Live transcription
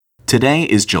Today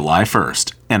is July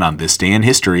 1st, and on this day in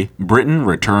history, Britain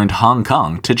returned Hong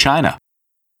Kong to China.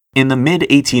 In the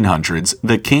mid-1800s,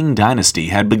 the Qing dynasty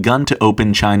had begun to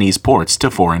open Chinese ports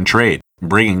to foreign trade,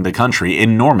 bringing the country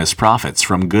enormous profits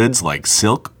from goods like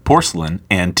silk, porcelain,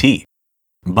 and tea.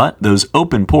 But those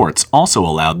open ports also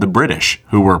allowed the British,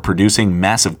 who were producing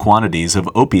massive quantities of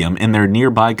opium in their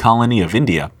nearby colony of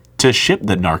India, to ship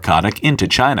the narcotic into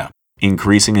China,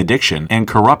 increasing addiction and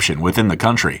corruption within the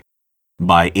country.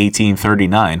 By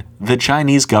 1839, the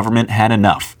Chinese government had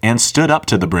enough and stood up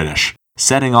to the British,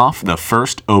 setting off the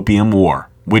First Opium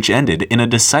War, which ended in a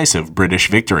decisive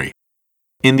British victory.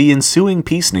 In the ensuing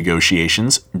peace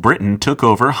negotiations, Britain took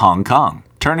over Hong Kong,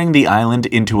 turning the island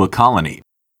into a colony.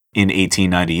 In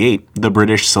 1898, the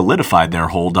British solidified their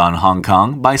hold on Hong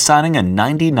Kong by signing a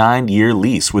 99-year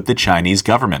lease with the Chinese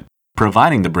government,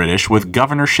 providing the British with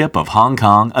governorship of Hong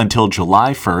Kong until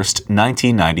July 1,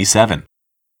 1997.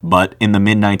 But in the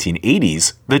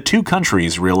mid-1980s, the two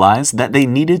countries realized that they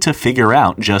needed to figure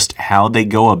out just how they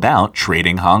go about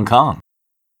trading Hong Kong.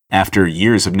 After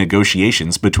years of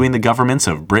negotiations between the governments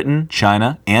of Britain,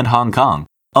 China, and Hong Kong,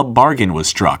 a bargain was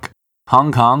struck.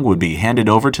 Hong Kong would be handed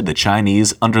over to the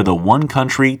Chinese under the one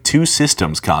country, two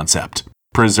systems concept,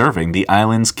 preserving the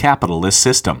island's capitalist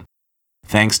system.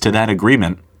 Thanks to that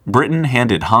agreement, Britain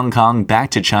handed Hong Kong back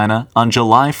to China on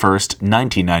July 1,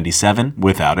 1997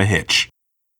 without a hitch.